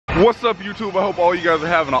What's up, YouTube? I hope all you guys are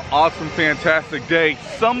having an awesome, fantastic day.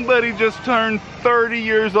 Somebody just turned 30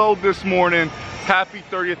 years old this morning. Happy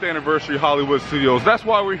 30th anniversary, Hollywood Studios. That's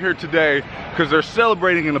why we're here today, because they're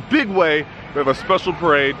celebrating in a big way. We have a special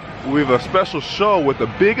parade. We have a special show with a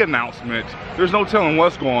big announcement. There's no telling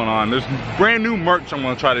what's going on. There's brand new merch I'm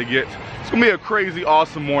gonna try to get. It's gonna be a crazy,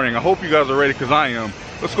 awesome morning. I hope you guys are ready, because I am.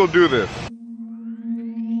 Let's go do this.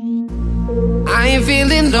 I ain't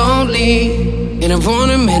feeling lonely, and I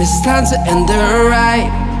wanna admit it's time to end the ride.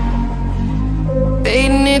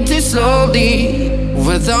 Fading it too slowly,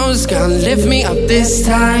 with those gonna lift me up this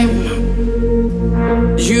time.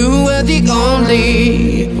 You were the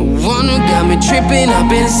only one who got me tripping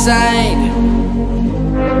up inside.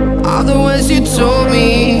 All the words you told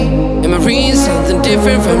me, am I reading something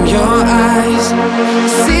different from your eyes?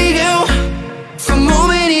 See you for a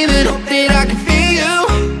moment, even hope that I can feel you.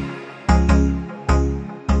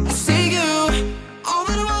 See you.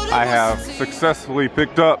 I have successfully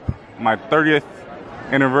picked up my 30th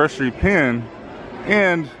anniversary pin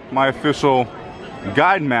and my official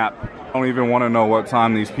guide map. I don't even want to know what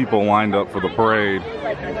time these people lined up for the parade.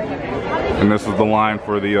 And this is the line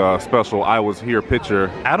for the special I Was Here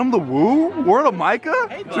picture. Adam the Woo? Word of Micah?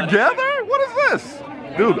 Hey, together? What is this?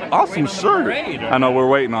 Dude, awesome shirt. I know, we're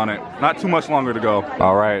waiting on it. Not too much longer to go.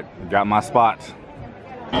 All right, got my spot.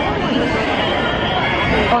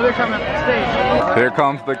 Oh, they're coming up the stage. Here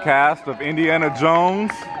comes the cast of Indiana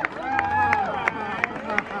Jones.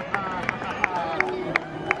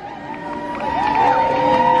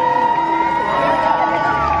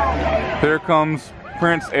 Here comes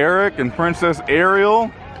Prince Eric and Princess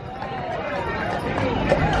Ariel.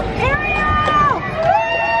 Ariel!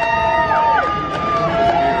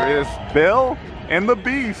 Here is Belle and the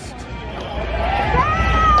Beast.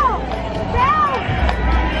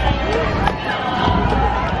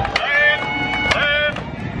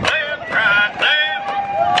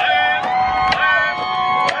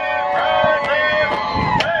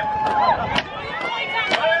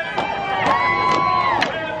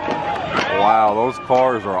 Wow, those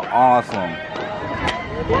cars are awesome.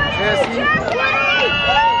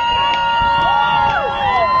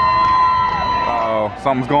 Uh-oh,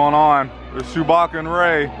 something's going on. There's Chewbacca and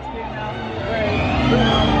Rey.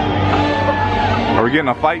 Are we getting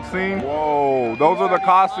a fight scene? Whoa, those are the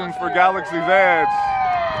costumes for Galaxy's Edge.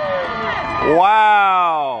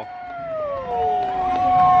 Wow.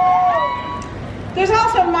 There's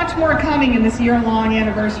also much more coming in this year-long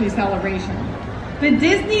anniversary celebration. The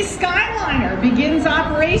Disney Skyliner begins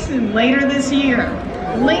operation later this year,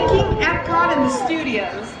 linking Epcot and the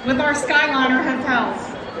studios with our Skyliner hotels.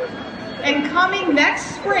 And coming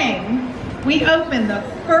next spring, we open the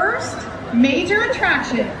first major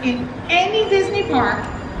attraction in any Disney park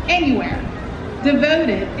anywhere,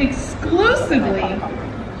 devoted exclusively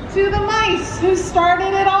to the mice who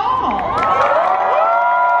started it all.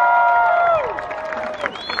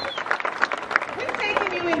 We've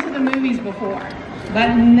taken you into the movies before.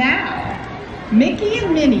 But now, Mickey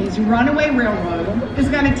and Minnie's Runaway Railroad is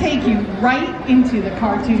going to take you right into the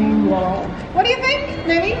cartoon world. What do you think,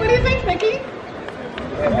 Minnie? What do you think, Mickey?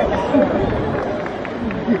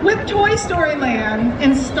 With Toy Story Land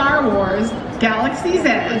and Star Wars, Galaxy's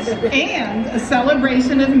Edge, and a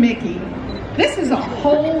celebration of Mickey, this is a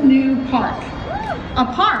whole new park. A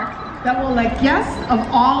park that will let guests of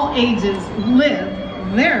all ages live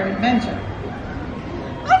their adventure.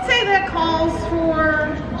 I'd say that calls for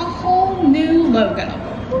a whole new logo.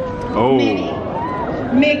 Oh. Minnie,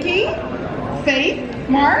 Mickey, Faith,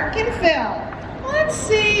 Mark, and Phil. Let's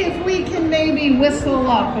see if we can maybe whistle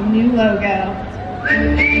up a new logo.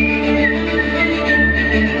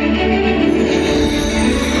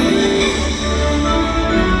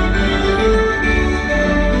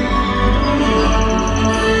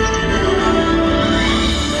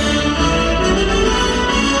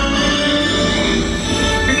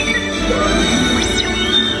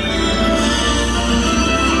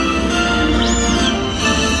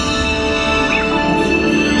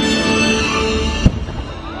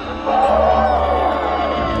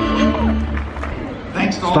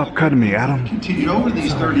 Stop cutting me, Adam. Continued over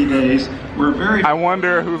these 30 days. We're very. I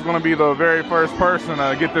wonder who's going to be the very first person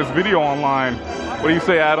to get this video online. What do you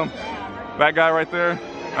say, Adam? That guy right there?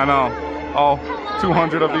 I know. All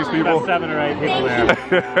 200 of these people. About 7 or 8 people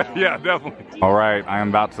there. Yeah, definitely. All right, I am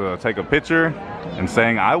about to take a picture and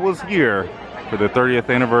saying I was here for the 30th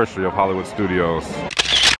anniversary of Hollywood Studios.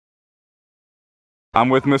 I'm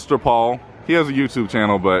with Mr. Paul. He has a YouTube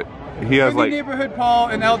channel, but he has like Neighborhood Paul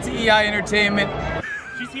and LTEI Entertainment.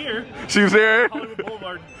 She's here. She's here. Hollywood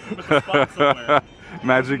Boulevard with a spot somewhere.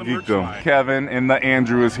 Magic Geekdom. Kevin and the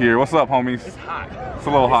Andrew is here. What's up, homies? It's hot. It's a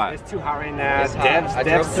little hot. It's too hot right now. It's hot. I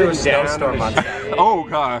drove through a snowstorm on Saturday. Oh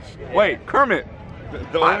gosh. Wait, Kermit.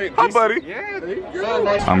 Hi, buddy. Yeah, there you go.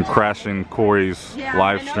 I'm crashing Corey's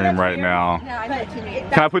live stream right now.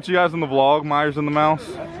 Can I put you guys in the vlog, Myers and the Mouse?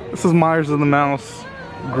 This is Myers and the Mouse.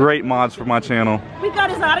 Great mods for my channel. We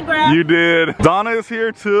got his autograph. You did. Donna is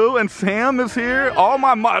here too, and Sam is here. All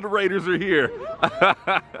my moderators are here.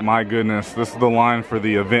 My goodness, this is the line for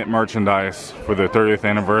the event merchandise for the 30th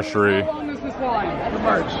anniversary. How long is this line for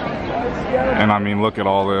merch? And I mean, look at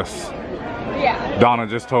all this. Yeah. Donna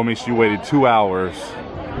just told me she waited 2 hours.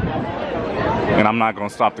 And I'm not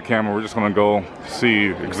gonna stop the camera. We're just gonna go see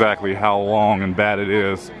exactly how long and bad it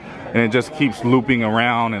is. And it just keeps looping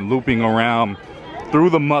around and looping around through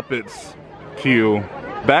the Muppets queue,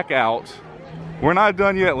 back out. We're not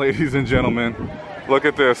done yet, ladies and gentlemen. Look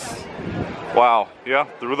at this. Wow, yeah,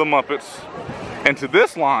 through the Muppets. And to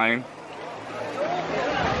this line.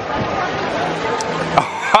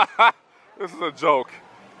 This is a joke.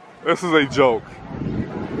 This is a joke.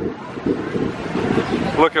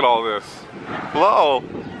 Look at all this. Hello,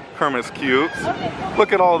 Kermit's cute.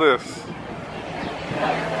 Look at all this.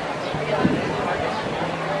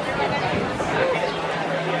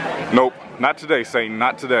 Nope, not today, Satan,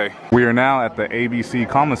 not today. We are now at the ABC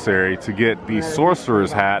commissary to get the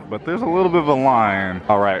sorcerer's hat, but there's a little bit of a line.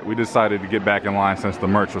 All right, we decided to get back in line since the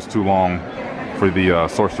merch was too long for the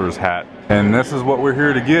sorcerer's hat. And this is what we're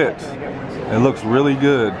here to get. It looks really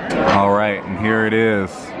good. All right, and here it is.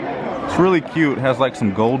 It's really cute, it has like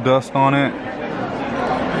some gold dust on it.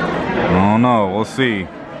 I don't know, we'll see.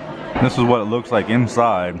 This is what it looks like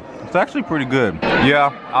inside. It's actually pretty good.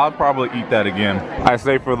 Yeah, I'll probably eat that again. I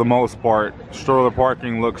say for the most part, stroller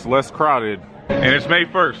parking looks less crowded. And it's May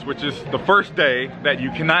 1st, which is the first day that you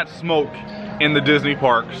cannot smoke in the Disney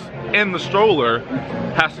parks. And the stroller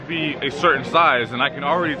has to be a certain size, and I can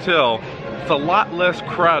already tell it's a lot less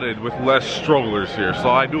crowded with less strollers here, so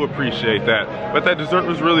I do appreciate that. But that dessert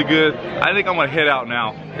was really good. I think I'm gonna head out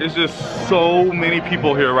now. There's just so many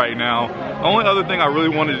people here right now. The only other thing I really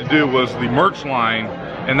wanted to do was the merch line,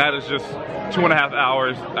 and that is just 2.5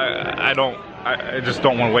 hours. I just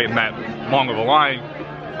don't want to wait in that long of a line.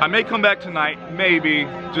 I may come back tonight, maybe,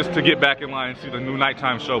 just to get back in line and see the new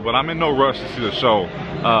nighttime show, but I'm in no rush to see the show.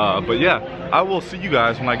 But yeah, I will see you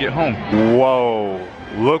guys when I get home. Whoa,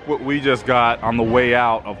 look what we just got on the way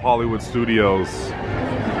out of Hollywood Studios.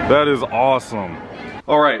 That is awesome.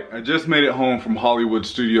 All right, I just made it home from Hollywood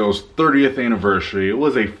Studios' 30th anniversary. It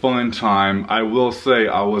was a fun time. I will say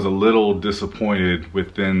I was a little disappointed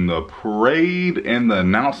within the parade and the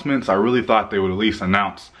announcements. I really thought they would at least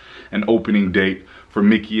announce an opening date for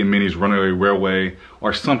Mickey and Minnie's Runaway Railway,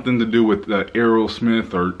 or something to do with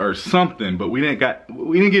Aerosmith or something, but we didn't get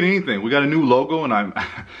anything. We got a new logo, and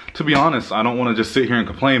to be honest, I don't want to just sit here and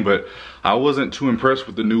complain, but I wasn't too impressed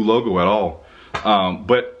with the new logo at all.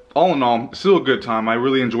 But all in all, still a good time. I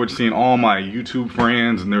really enjoyed seeing all my YouTube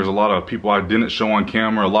friends, and there's a lot of people I didn't show on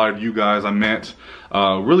camera, a lot of you guys I met.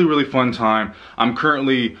 Really fun time. I'm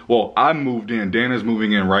currently, well, I moved in. Dan is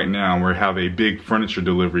moving in right now, and we have a big furniture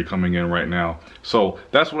delivery coming in right now. So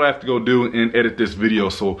that's what I have to go do and edit this video.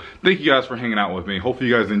 So thank you guys for hanging out with me. Hopefully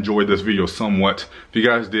you guys enjoyed this video somewhat. If you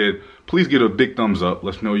guys did, please give it a big thumbs up.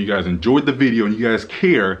 Let us know you guys enjoyed the video and you guys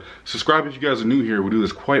care. Subscribe if you guys are new here. We do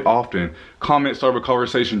this quite often. Comment, start a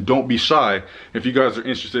conversation. Don't be shy. If you guys are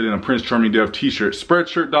interested in a Prince Charming Dev t-shirt,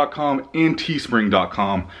 spreadshirt.com and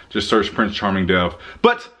teespring.com. Just search Prince Charming Dev.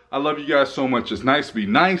 But I love you guys so much. It's nice to be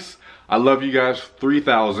nice. I love you guys.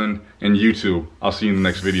 3,000 and YouTube. I'll see you in the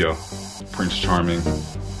next video. Prince Charming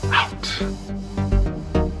out.